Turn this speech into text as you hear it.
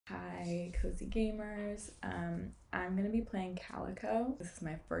Hi, cozy gamers. I'm gonna be playing Calico. This is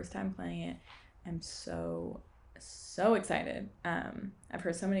my first time playing it. I'm so excited. I've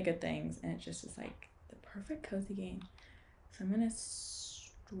heard so many good things, and it just is like the perfect cozy game. So I'm gonna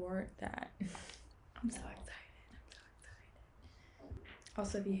start that. I'm so excited. I'm so excited.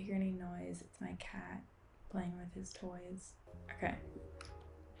 Also, if you hear any noise, it's my cat playing with his toys. Okay.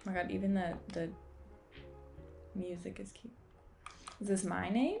 Oh my god, even the music is cute. Is this my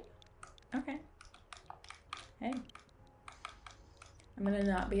name? Okay. Hey. I'm gonna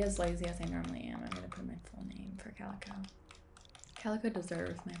not be as lazy as I normally am. I'm gonna put my full name for Calico. Calico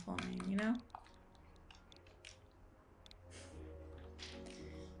deserves my full name, you know?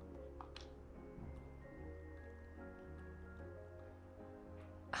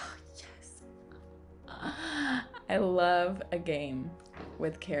 Oh, yes. I love a game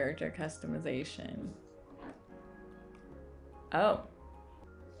with character customization. Oh.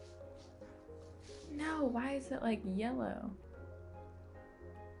 No, why is it like yellow?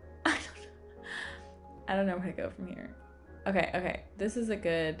 I don't know where to go from here. Okay. This is a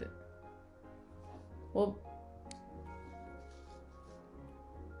good... Well...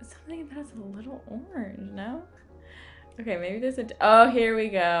 Something about it's a little orange, no? Okay, maybe there's a... Oh, here we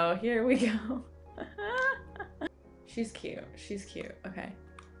go. Here we go. She's cute. She's cute. Okay.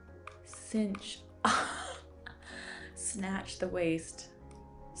 Cinch. Snatch the waist.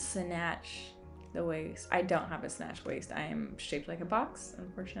 Snatch the waist. I don't have a snatch waist. I am shaped like a box,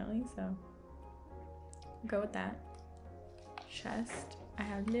 unfortunately, so go with that. Chest. I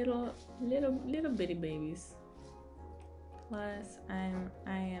have little bitty babies. Plus, I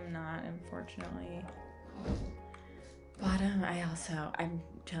am not, unfortunately. Bottom. I'm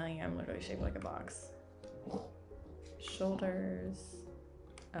telling you, I'm literally shaped like a box. Shoulders.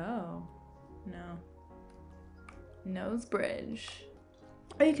 Oh, no. Nose bridge.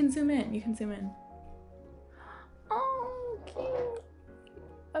 Oh, you can zoom in. You can zoom in. Oh, cute.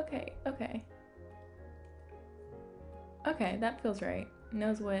 Okay. Okay, that feels right.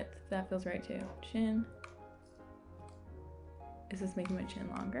 Nose width, that feels right too. Chin. Is this making my chin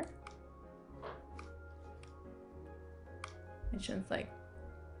longer? My chin's like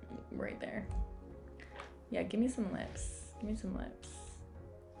right there. Yeah, give me some lips. Give me some lips.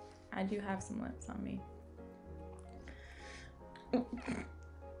 I do have some lips on me.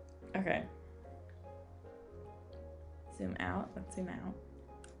 Okay. Zoom out. Let's zoom out.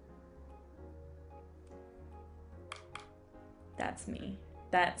 That's me.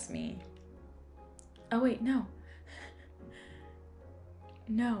 That's me. Oh wait, no.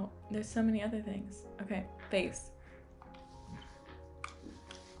 No, there's so many other things. Okay, face.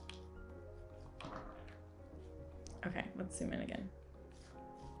 Okay, let's zoom in again.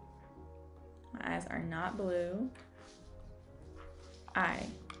 My eyes are not blue. Eye.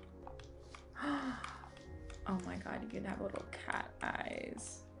 Oh my god, you could have little cat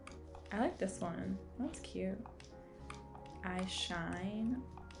eyes. I like this one. That's cute. Eye shine.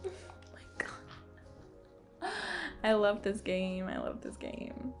 Oh my god. I love this game. I love this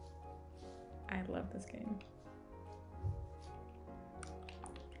game. I love this game.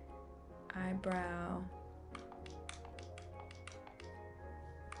 Eyebrow.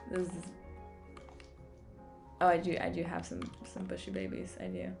 This is... Oh, I do have some bushy babies. I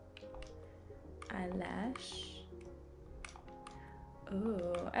do. Eyelash.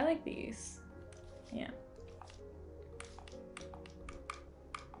 Ooh, I like these. Yeah.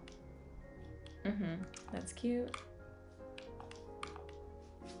 That's cute.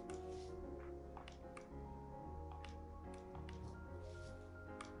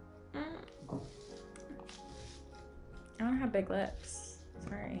 I don't have big lips.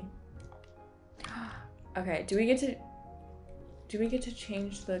 Sorry. Okay, do we get to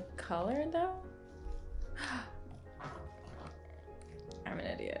change the color though? I'm an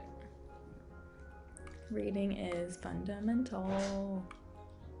idiot. Reading is fundamental.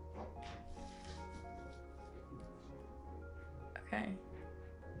 Okay.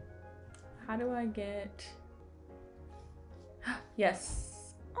 How do I get...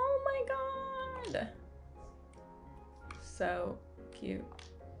 Yes. Oh my god. So cute.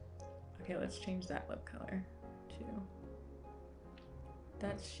 Okay, let's change that lip color too.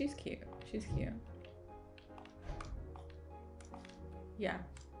 She's cute. She's cute. Yeah.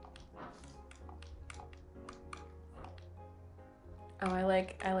 Oh, I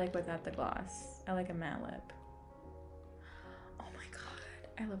like without the gloss. I like a matte lip. Oh my god,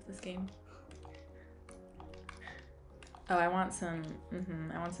 I love this game. Oh, I want some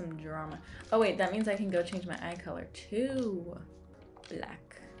drama. Oh wait, that means I can go change my eye color too.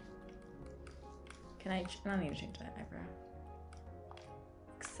 Black. Can I don't need to change my eyebrow.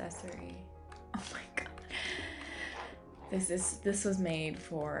 accessory. Oh my god. This was made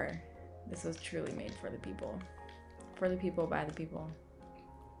for, this was truly made for the people. For the people, by the people.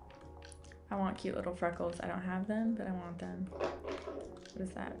 I want cute little freckles. I don't have them, but I want them. What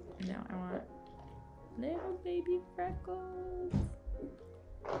is that? No, I want little baby freckles.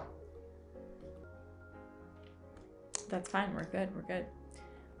 That's fine, we're good, we're good.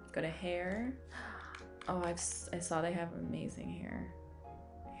 Go to hair. Oh, I saw they have amazing hair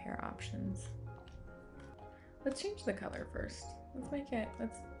options. Let's change the color first. Let's make it,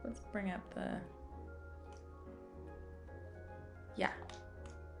 let's bring up the, yeah.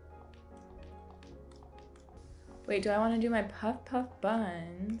 Wait, do I want to do my puff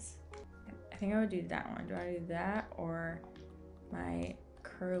buns? I think I would do that one. Do I do that or my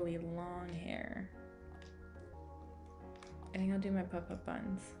curly long hair? I think I'll do my puff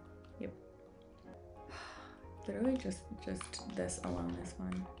buns. Yep. Literally just this alone, this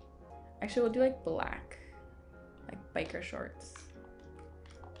one. Actually, we'll do like black, like biker shorts.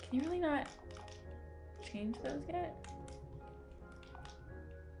 Can you really not change those yet?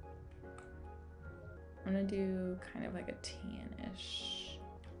 I'm gonna do kind of like a tannish.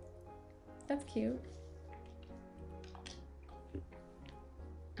 That's cute.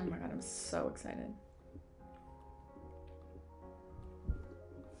 Oh my god, I'm so excited.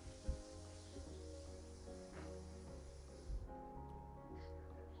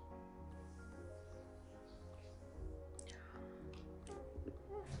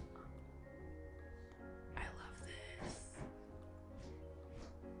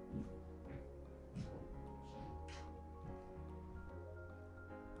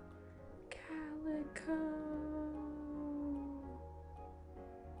 Calico.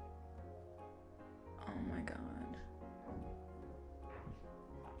 Oh my god.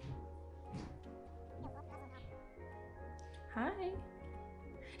 Hi.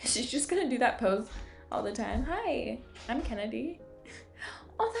 She's just gonna do that pose all the time. Hi, I'm Kennedy.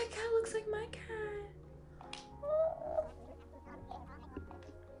 Oh, that cat looks like my cat.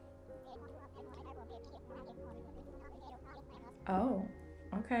 Oh,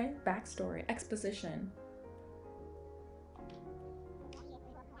 okay. Backstory, exposition.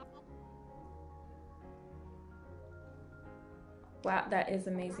 Wow, that is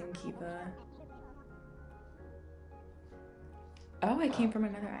amazing, Kiva. Oh, I came from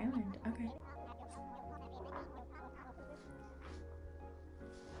another island. Okay.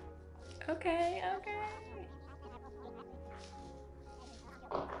 Okay, okay.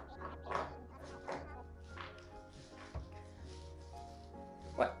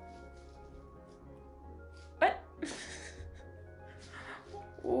 What? What?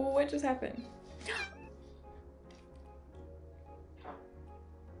 What just happened?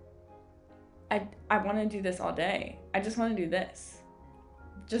 I want to do this all day. I just want to do this.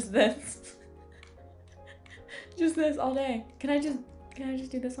 Just this. Just this all day. Can I just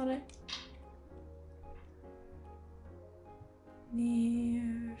do this all day?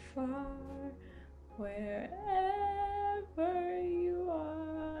 Near, far, wherever you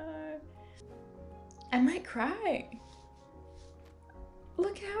are. I might cry.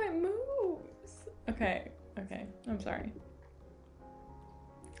 Look how it moves. Okay, okay, I'm sorry.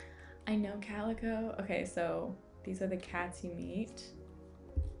 I know Calico. Okay, so these are the cats you meet.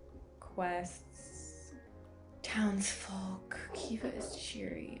 Quests. Townsfolk. Kiva is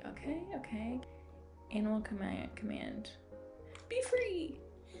cheery. Okay, okay. Animal command. Be free.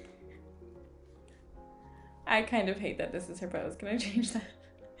 I kind of hate that this is her pose. Can I change that?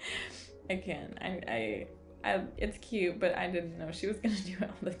 I can. I it's cute, but I didn't know she was gonna do it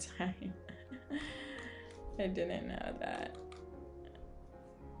all the time. I didn't know that.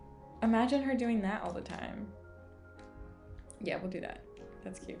 Imagine her doing that all the time. Yeah, we'll do that.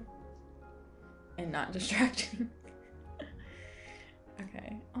 That's cute. And not distracting.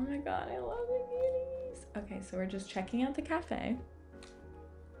 Okay. Oh my god, I love the kitties. Okay, so we're just checking out the cafe.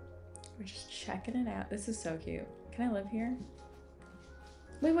 We're just checking it out. This is so cute. Can I live here?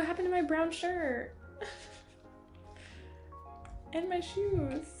 Wait, what happened to my brown shirt? And my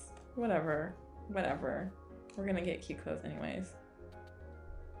shoes. Whatever. Whatever. We're gonna get cute clothes anyways.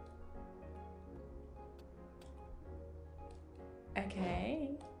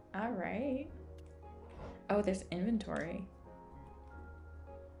 Okay. All right. Oh, there's inventory.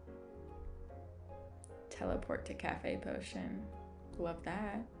 Teleport to cafe potion. Love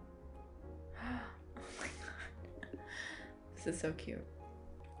that. Oh my god. This is so cute.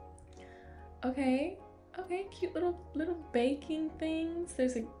 Okay. Okay, cute little baking things.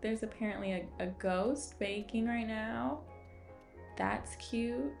 There's apparently a ghost baking right now. That's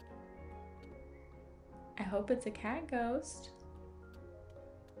cute. I hope it's a cat ghost.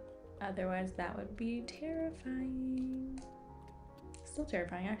 Otherwise, that would be terrifying. Still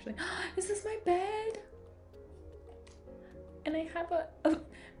terrifying, actually. Is this my bed? And I have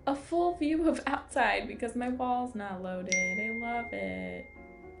a full view of outside because my wall's not loaded. I love it.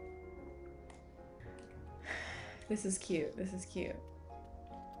 This is cute. This is cute.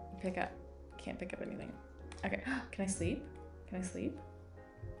 Pick up. Can't pick up anything. Okay. Can I sleep? Can I sleep?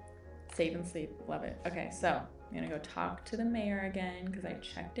 Save and sleep. Love it. Okay, so I'm gonna go talk to the mayor again because I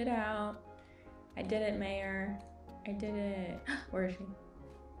checked it out. I did it, mayor. I did it. Where is she?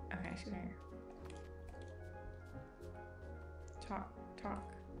 Okay, she's right here. Talk,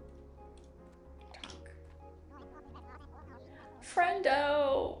 talk, talk.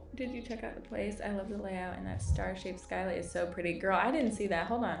 Friendo! Did you check out the place? I love the layout and that star-shaped skylight is so pretty. Girl, I didn't see that.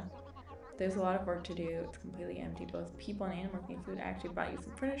 Hold on. There's a lot of work to do. It's completely empty. Both people and animals need food. I actually bought you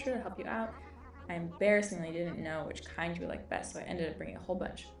some furniture to help you out. I embarrassingly didn't know which kind you would like best, so I ended up bringing a whole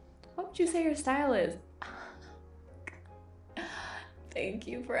bunch. What would you say your style is? Thank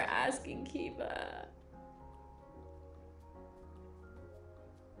you for asking, Kiva.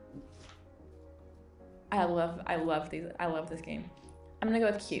 I love this game. I'm gonna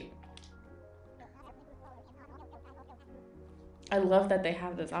go with cute. I love that they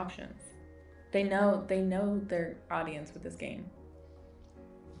have those options. They know their audience with this game.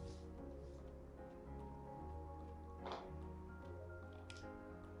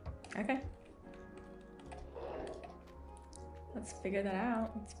 Okay. Let's figure that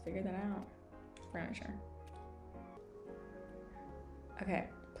out. Let's figure that out. Furniture. Okay.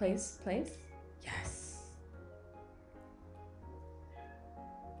 Place. Yes.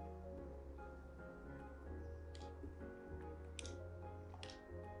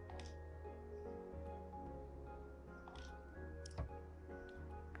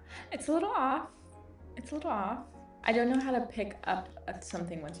 It's a little off. It's a little off. I don't know how to pick up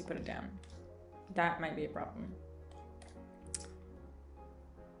something once you put it down. That might be a problem.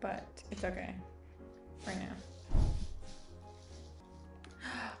 But it's okay. Right now.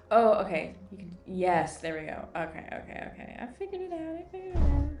 Oh, okay. You can, yes, there we go. Okay. I figured it out.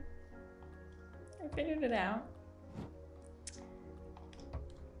 I figured it out.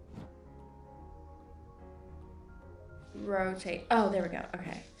 Rotate. Oh, there we go.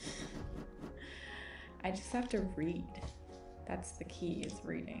 Okay. I just have to read. That's the key, is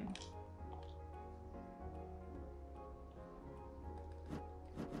reading.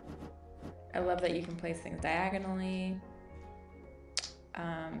 I love that you can place things diagonally.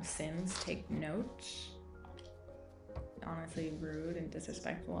 Sims take note. Honestly, rude and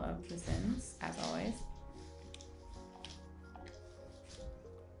disrespectful of the Sims, as always.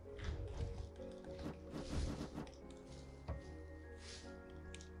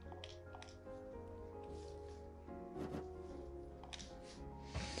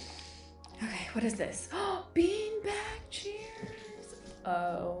 Okay, what is this? Oh, beanbag chairs!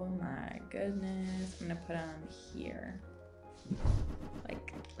 Oh my goodness. I'm gonna put on here.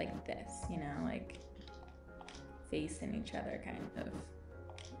 Like this, you know, like facing each other kind of.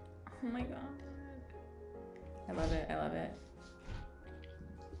 Oh my god. I love it, I love it.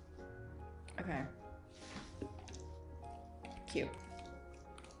 Okay. Cute.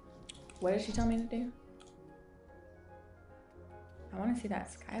 What did she tell me to do? I want to see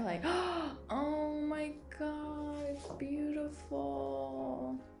that skylight. Oh my god, it's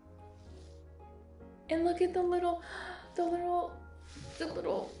beautiful. And look at the little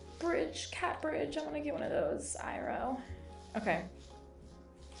bridge, cat bridge. I want to get one of those, Iro. Okay.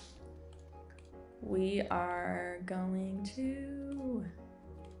 We are going to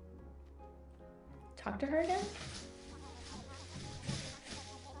talk to her again.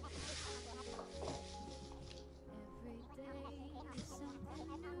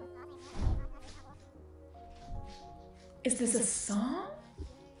 Is this a song?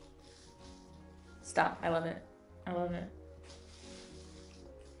 Stop. I love it. I love it.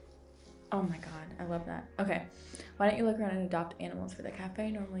 Oh my god, I love that. Okay, why don't you look around and adopt animals for the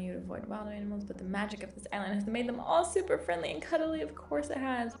cafe? Normally you'd avoid wild animals, but the magic of this island has made them all super friendly and cuddly. Of course it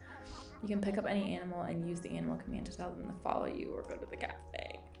has. You can pick up any animal and use the animal command to tell them to follow you or go to the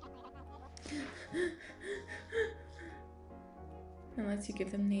cafe. Unless you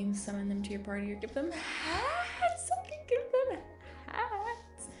give them names, summon them to your party, or give them hats. I can give them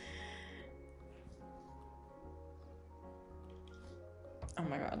hats. Oh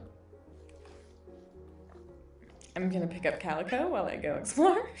my god. I'm gonna pick up Calico while I go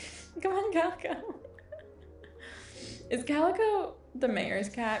explore. Come on, Calico. Is Calico the mayor's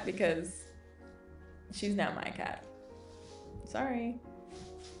cat? Because she's now my cat. Sorry.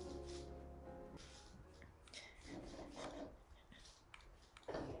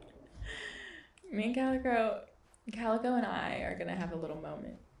 Me and Calico and I are gonna have a little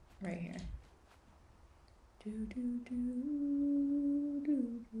moment right here.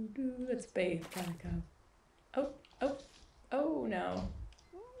 Let's bathe, Calico. Oh no.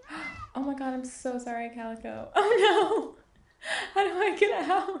 Oh my god, I'm so sorry, Calico. Oh no! How do I get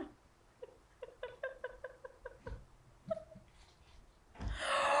out?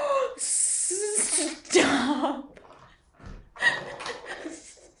 Stop!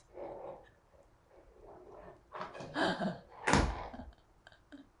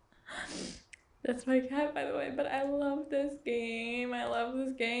 That's my cat, by the way, but I love this game. I love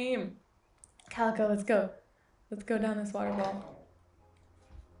this game. Calico, let's go. Let's go down this waterfall.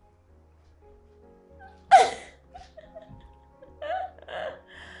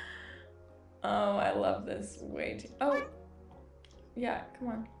 Oh, I love this. Way too. Oh, yeah, come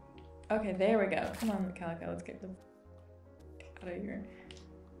on. Okay, there we go. Come on, Calico, let's get the out of here.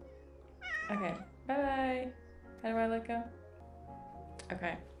 Okay, bye-bye. How do I let go?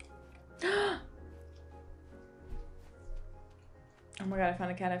 Okay. Oh my god, I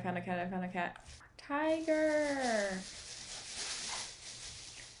found a cat, I found a cat, I found a cat. Tiger!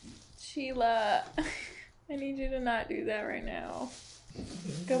 Sheila, I need you to not do that right now.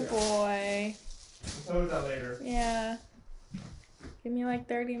 Good boy. I'll tell you that later. Yeah. Give me like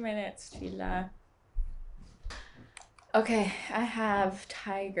 30 minutes, Sheila. Okay, I have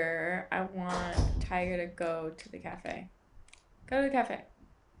Tiger. I want Tiger to go to the cafe. Go to the cafe.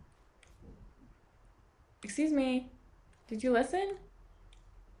 Excuse me. Did you listen?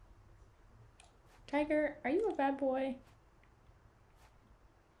 Tiger, are you a bad boy?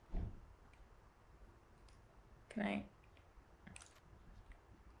 Can I?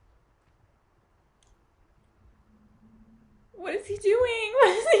 What is he doing? What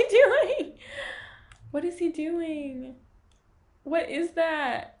is he doing? What is he doing? What is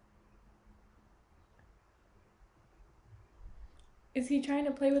that? Is he trying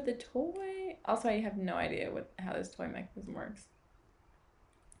to play with the toy? Also, I have no idea how this toy mechanism works.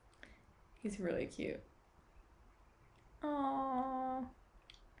 He's really cute. Aww.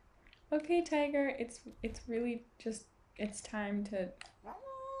 Okay, Tiger, it's really just, it's time to...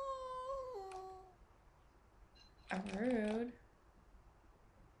 Rude.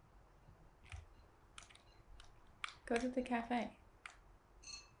 Go to the cafe.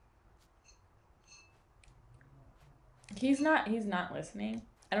 He's not listening.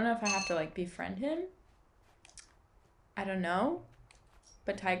 I don't know if I have to like befriend him. I don't know.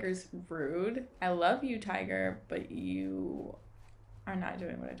 But Tiger's rude. I love you, Tiger, but you are not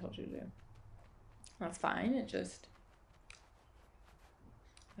doing what I told you to do. That's fine. It just,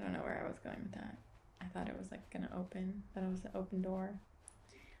 I don't know where I was going with that. I thought it was like gonna open. That it was an open door.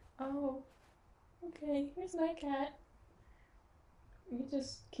 Oh, okay. Here's my cat.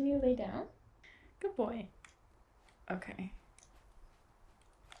 Can you lay down? Good boy. Okay.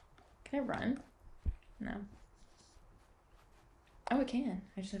 Can I run? No. Oh, it can.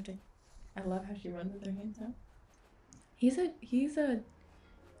 I just have to. I love how she runs with her hands out. He's a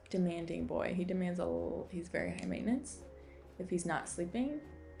demanding boy. He demands he's very high maintenance. If he's not sleeping,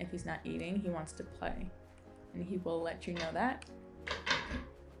 if he's not eating, he wants to play. And he will let you know that.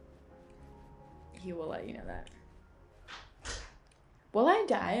 He will let you know that. Will I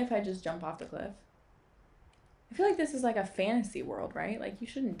die if I just jump off the cliff? I feel like this is like a fantasy world, right? Like you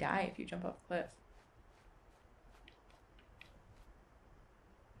shouldn't die if you jump off a cliff.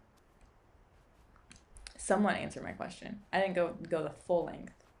 Someone answer my question. I didn't go the full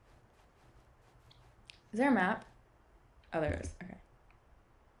length. Is there a map? Oh, there it is. Okay.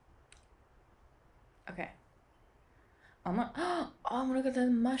 Okay. I'm gonna go to the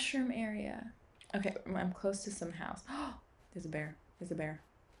mushroom area. Okay, I'm close to some house. There's a bear. There's a bear.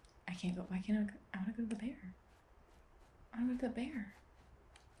 I can't go. Why can't I go? I want to go to the bear. I want to go to the bear.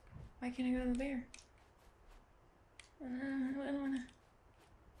 Why can't I go to the bear? I don't want to.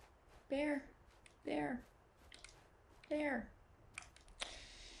 Bear. Bear. Bear.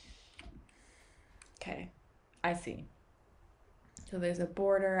 Okay. I see. So there's a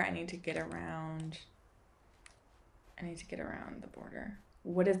border. I need to get around. I need to get around the border.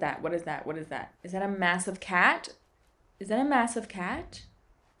 What is that? What is that? What is that? Is that a massive cat? Is that a massive cat?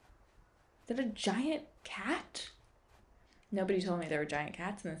 Is that a giant cat? Nobody told me there were giant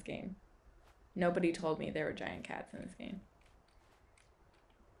cats in this game. Nobody told me there were giant cats in this game.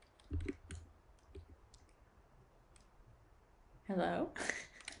 Hello?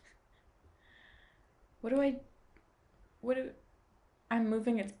 I'm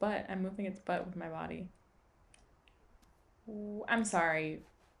moving its butt. I'm moving its butt with my body. I'm sorry.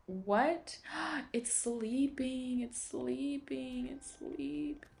 What? It's sleeping. It's sleeping. It's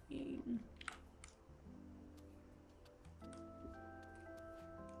sleeping.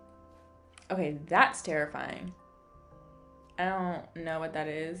 Okay, that's terrifying. I don't know what that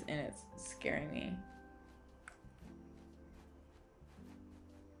is, and it's scaring me.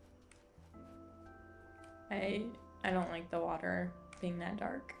 I don't like the water being that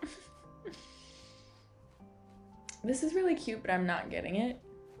dark. This is really cute, but I'm not getting it.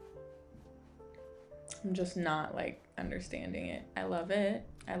 I'm just not like understanding it. I love it.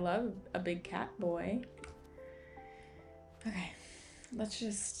 I love a big cat boy. Okay, let's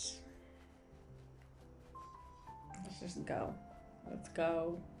just go. Let's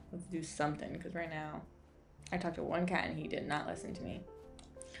go. Let's do something, because right now I talked to one cat and he did not listen to me.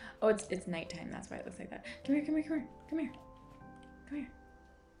 Oh, it's nighttime. That's why it looks like that. Come here, come here, come here, come here, come here.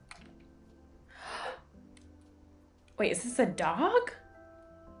 Wait, is this a dog?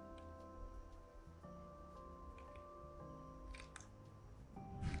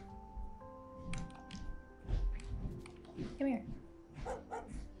 Come here.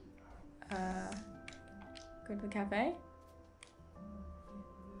 Go to the cafe?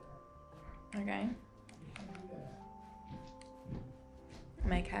 Okay.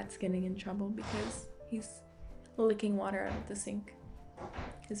 My cat's getting in trouble because he's licking water out of the sink.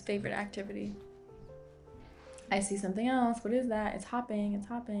 His favorite activity. I see something else. What is that? It's hopping. It's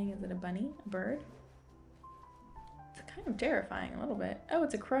hopping. Is it a bunny? A bird? It's kind of terrifying a little bit. Oh,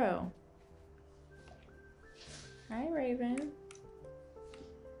 it's a crow. Hi, Raven.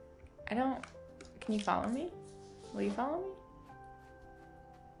 Can you follow me? Will you follow me?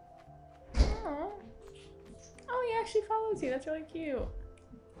 Oh. Oh, he actually follows you. That's really cute.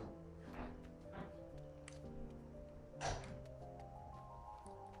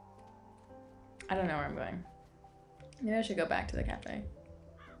 I don't know where I'm going. Maybe I should go back to the cafe.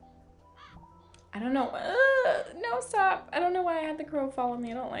 I don't know. No, stop. I don't know why I had the crow follow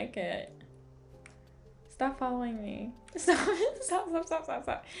me. I don't like it. Stop following me. Stop. Stop, stop, stop, stop,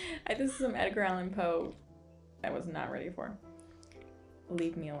 stop. This is some Edgar Allan Poe I was not ready for.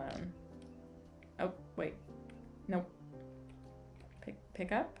 Leave me alone. Oh, wait. Nope.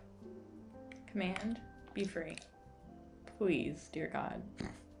 Pick up. Command. Be free. Please, dear God.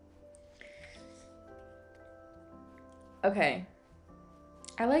 Okay.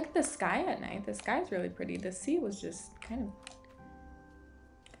 I like the sky at night. The sky's really pretty. The sea was just kind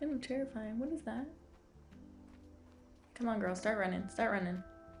of terrifying. What is that? Come on, girl. Start running. Start running.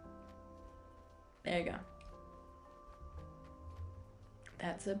 There you go.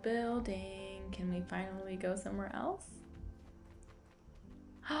 That's a building. Can we finally go somewhere else?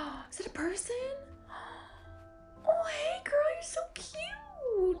 Oh, is it a person? Oh, hey, girl. You're so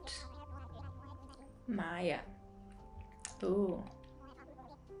cute. Maya. Ooh.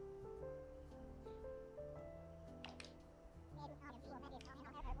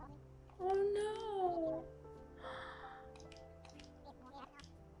 Oh no.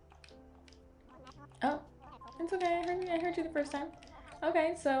 Oh, it's okay. I heard you the first time.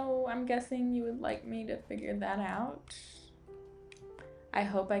 Okay, so I'm guessing you would like me to figure that out. I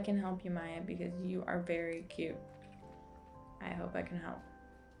hope I can help you, Maya, because you are very cute. I hope I can help.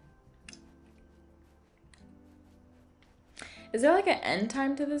 Is there like an end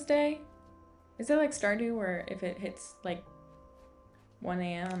time to this day? Is there like Stardew where if it hits like 1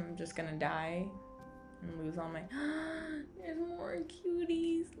 a.m. I'm just gonna die and lose all my... There's more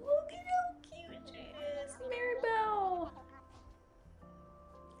cuties. Look at how cute she is. Maribel.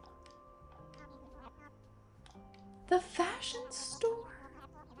 The fashion store.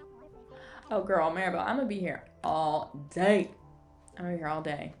 Oh girl, Maribel, I'm gonna be here all day. I'm gonna be here all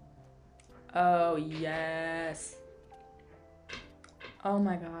day. Oh yes. Oh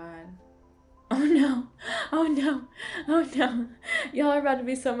my God. Oh no. Oh no. Oh no. Y'all are about to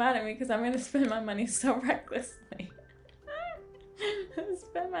be so mad at me because I'm going to spend my money so recklessly.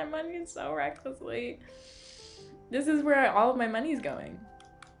 Spend my money so recklessly. This is where all of my money is going.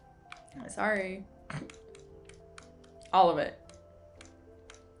 Sorry. All of it.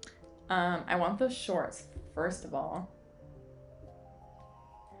 I want those shorts, first of all.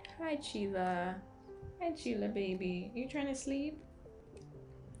 Hi, Sheila. Hi, Sheila, baby. Are you trying to sleep?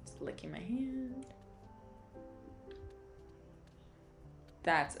 Licking my hand.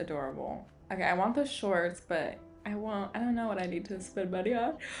 That's adorable. Okay, I want those shorts, but I don't know what I need to spend money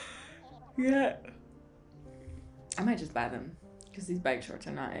on yet. I might just buy them because these bike shorts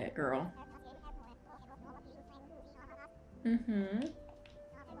are not it, girl.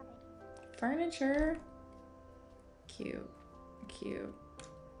 Furniture. Cute. Cute.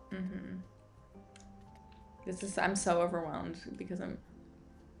 I'm so overwhelmed because I'm...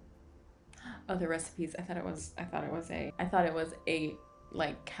 Oh, the recipes. I thought it was a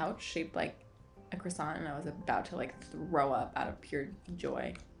like couch shaped like a croissant, and I was about to like throw up out of pure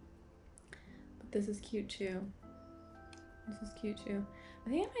joy. This is cute too. This is cute too. I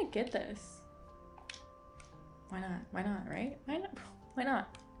think I might get this. Why not? Why not, right? Why not? Why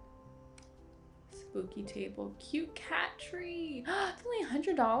not? Spooky table. Cute cat tree. It's only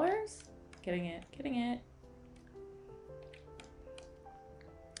 $100? Getting it. Getting it.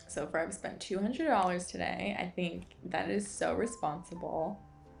 So far I've spent $200 today. I think that is so responsible.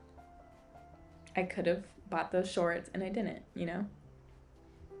 I could have bought those shorts and I didn't, you know?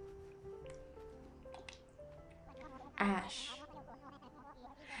 Ash.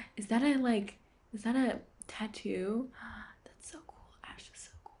 Is that a tattoo? That's so cool. Ash is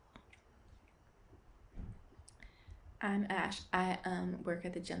so cool. I'm Ash. I work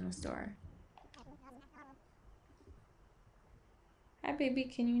at the general store. Hi baby,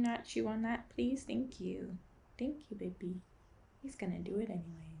 can you not chew on that please? Thank you. Thank you, baby. He's gonna do it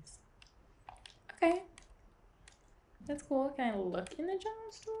anyways. Okay. That's cool. Can I look in the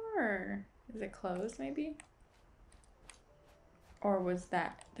general store? Or is it closed maybe? Or was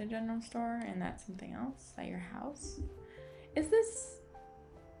that the general store and that's something else at your house? Is this...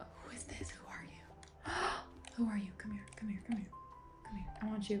 Who is this? Who are you? Who are you? Come here, come here, come here. Come here. I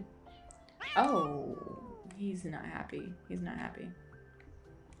want you. Oh, he's not happy. He's not happy.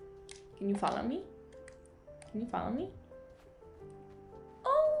 Can you follow me? Can you follow me?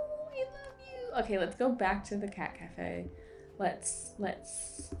 Oh, I love you. Okay, let's go back to the cat cafe. Let's,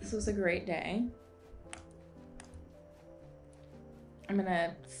 this was a great day. I'm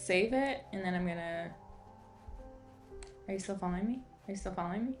gonna save it and then I'm gonna, are you still following me? Are you still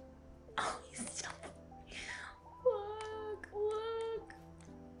following me? Oh, he's still, look.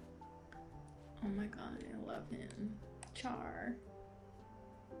 Oh my God, I love him. Char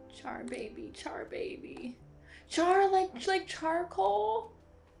baby. Char like charcoal.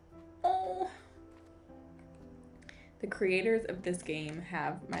 Oh. The creators of this game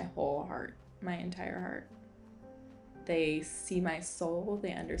have my whole heart, my entire heart. They see my soul,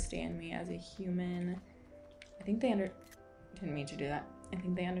 they understand me as a human. I think they didn't mean to do that. I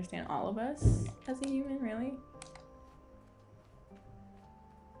think they understand all of us as a human, really.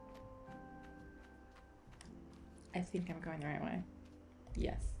 I think I'm going the right way.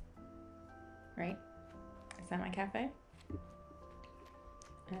 Yes. Right? Is that my cafe?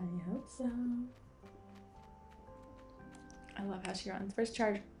 I hope so. I love how she runs. First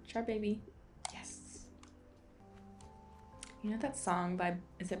charge baby. Yes. You know that song by,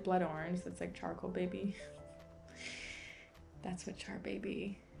 is it Blood Orange? That's like Charcoal Baby. That's what Char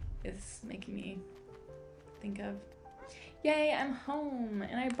Baby is making me think of. Yay, I'm home.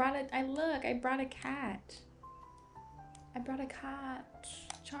 And I brought a cat. I brought a cat.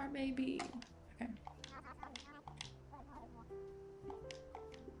 Char Baby. Okay.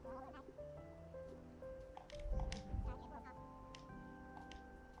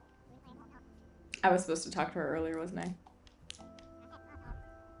 I was supposed to talk to her earlier, wasn't I?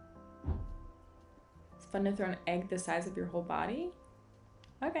 It's fun to throw an egg the size of your whole body?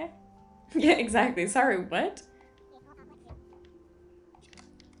 Okay. Yeah, exactly. Sorry, what?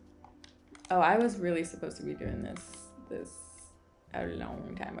 Oh, I was really supposed to be doing this a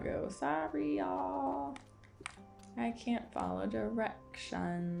long time ago. Sorry, y'all. I can't follow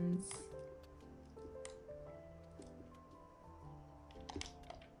directions.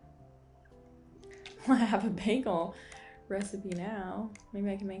 I have a bagel recipe now.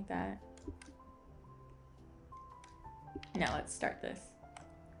 Maybe I can make that. Now let's start this.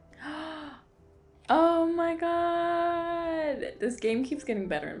 Oh my God! This game keeps getting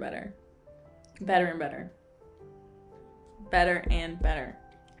better and better. Better and better. Better and better.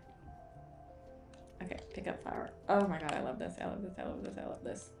 Okay, pick up flower. Oh my God, I love this. I love this. I love this. I love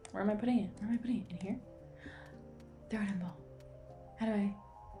this. Where am I putting it? Where am I putting it? In here? Throw it in a bowl. How do I?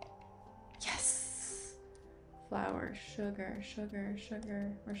 Yes! Flour, sugar. Where's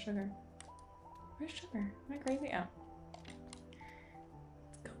sugar? Where's sugar? Am I crazy? Oh.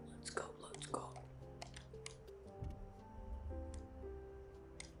 Let's go.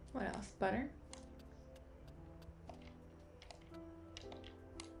 What else? Butter?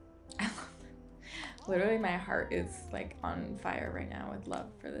 I love it. Literally my heart is like on fire right now with love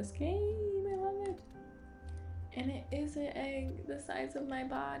for this game. I love it. And it is an egg the size of my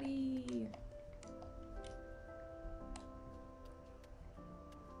body.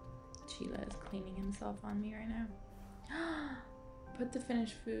 Sheila is cleaning himself on me right now. Put the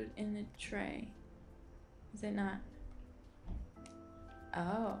finished food in the tray. Is it not?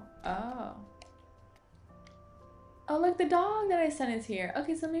 Oh. Oh, look, the dog that I sent is here.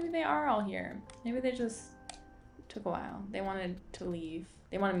 Okay, so maybe they are all here. Maybe they just took a while. They wanted to leave.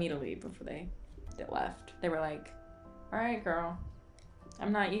 They wanted me to leave before they left. They were like, all right, girl.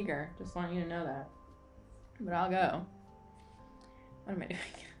 I'm not eager. Just want you to know that. But I'll go. What am I doing?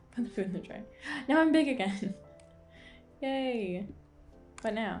 Put the food in the tray. Now I'm big again. Yay.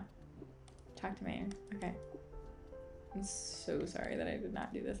 What now? Talk to me. Okay. I'm so sorry that I did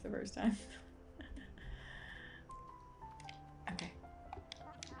not do this the first time. Okay.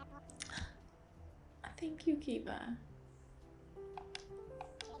 Thank you, Kiva.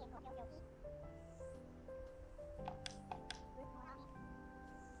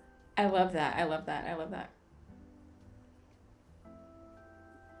 I love that. I love that. I love that.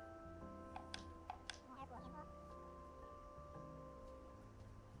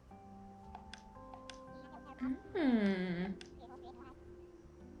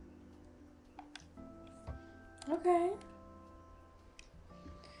 Okay.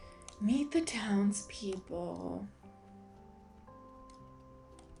 Meet the townspeople.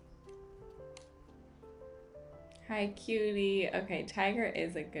 Hi, cutie. Okay, Tiger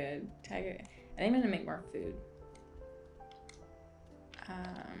is a good Tiger. I think I'm gonna make more food.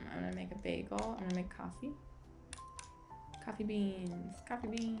 I'm gonna make a bagel. I'm gonna make coffee. Coffee beans. Coffee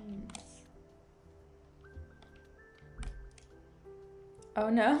beans. Oh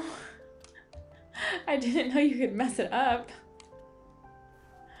no. I didn't know you could mess it up.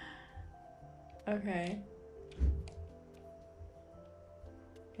 Okay.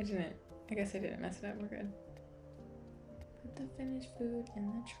 I guess I didn't mess it up. We're good. Put the finished food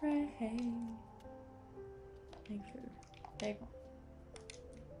in the tray. Make food. Bagel.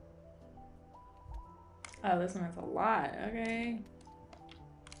 Oh, this one has a lot. Okay.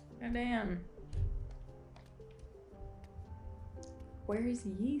 God damn. Where's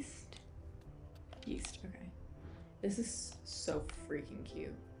yeast? Yeast, okay. This is so freaking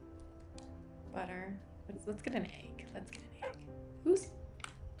cute. Butter. Let's get an egg. Let's get an egg. Is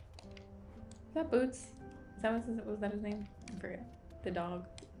that Boots? Was that his name? I forget. The dog.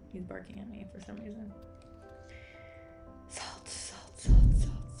 He's barking at me for some reason. Salt, salt, salt, salt,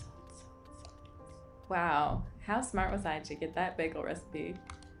 salt, salt, salt. Wow. How smart was I to get that bagel recipe?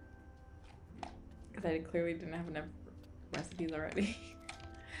 Because I clearly didn't have enough recipes already.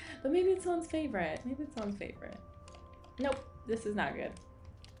 But maybe it's someone's favorite. Maybe it's someone's favorite. Nope. This is not good.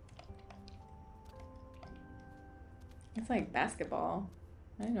 It's like basketball.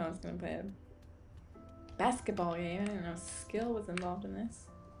 I didn't know I was gonna play a basketball game. I didn't know skill was involved in this.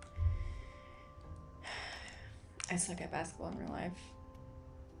 I suck at basketball in real life.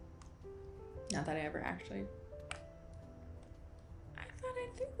 Not that I ever actually. I thought I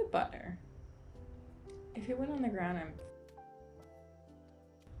threw the butter. If it went on the ground,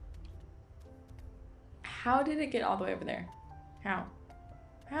 How did it get all the way over there? How?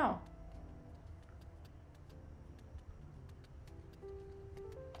 How?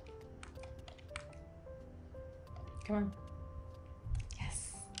 Come on.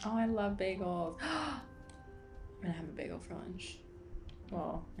 Yes. Oh, I love bagels. I'm gonna have a bagel for lunch.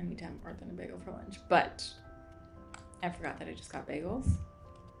 Well, I need to have more than a bagel for lunch, but I forgot that I just got bagels.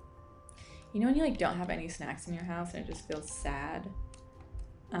 You know when you like don't have any snacks in your house and it just feels sad?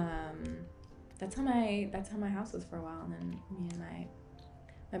 That's how my house was for a while, and then me and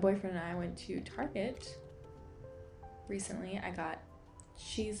my boyfriend and I went to Target recently. I got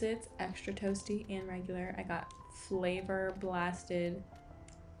Cheez-Its extra toasty and regular. I got flavor blasted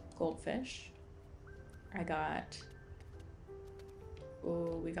goldfish. I got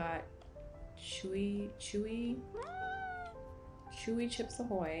we got chewy Chips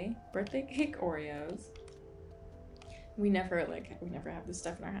Ahoy, birthday cake Oreos. We never have this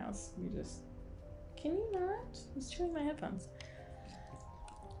stuff in our house. We just, can you not? I was chewing my headphones.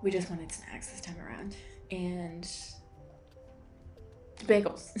 We just wanted snacks this time around. And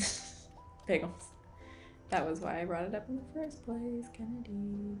bagels. Bagels. That was why I brought it up in the first place.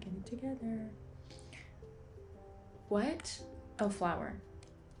 Kennedy, get it together. What? Oh, flour.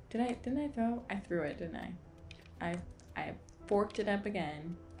 Didn't I throw? I threw it, didn't I? I forked it up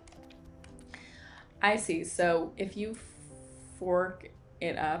again. I see. So if you fork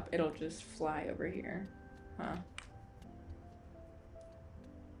it up, it'll just fly over here. Huh.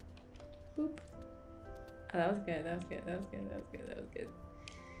 Boop. Oh, that was good. That was good. That was good. That was good. That was good.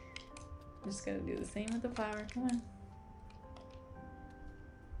 I'm just gonna do the same with the flour. Come on.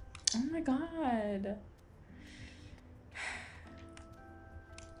 Oh my god.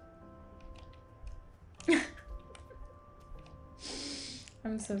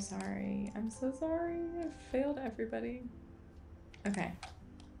 I'm so sorry. I'm so sorry. I failed everybody. Okay.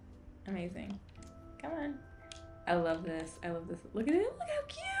 Amazing. Come on. I love this. I love this. Look at it. Look how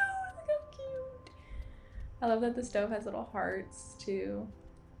cute. Look how cute. I love that the stove has little hearts too.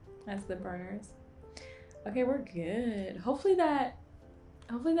 As the burners. Okay, we're good. Hopefully that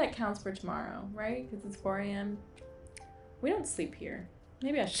Hopefully that counts for tomorrow, right? Because it's 4 a.m. We don't sleep here.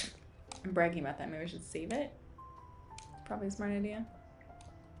 Maybe I should. I'm bragging about that. Maybe I should save it. Probably a smart idea.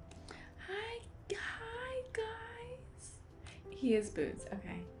 Hi guys. He is Boots.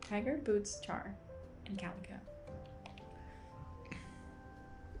 Okay. Tiger, Boots, Char, and Calico.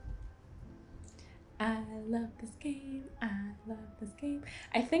 I love this game. I love this game.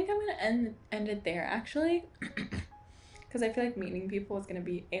 I think I'm gonna end it there actually, because I feel like meeting people is gonna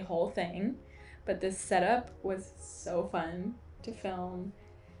be a whole thing. But this setup was so fun to film,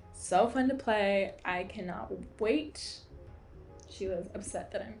 so fun to play. I cannot wait. Sheila's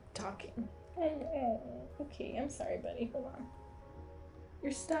upset that I'm talking. Okay, I'm sorry, buddy. Hold on.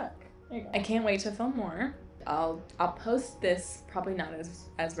 You're stuck. There you go. I can't wait to film more. I'll post this probably not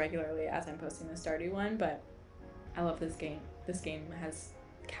as regularly as I'm posting the Stardew one, but I love this game. This game has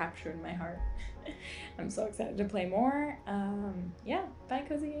captured my heart. I'm so excited to play more. Yeah, bye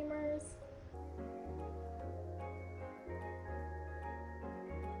cozy gamers.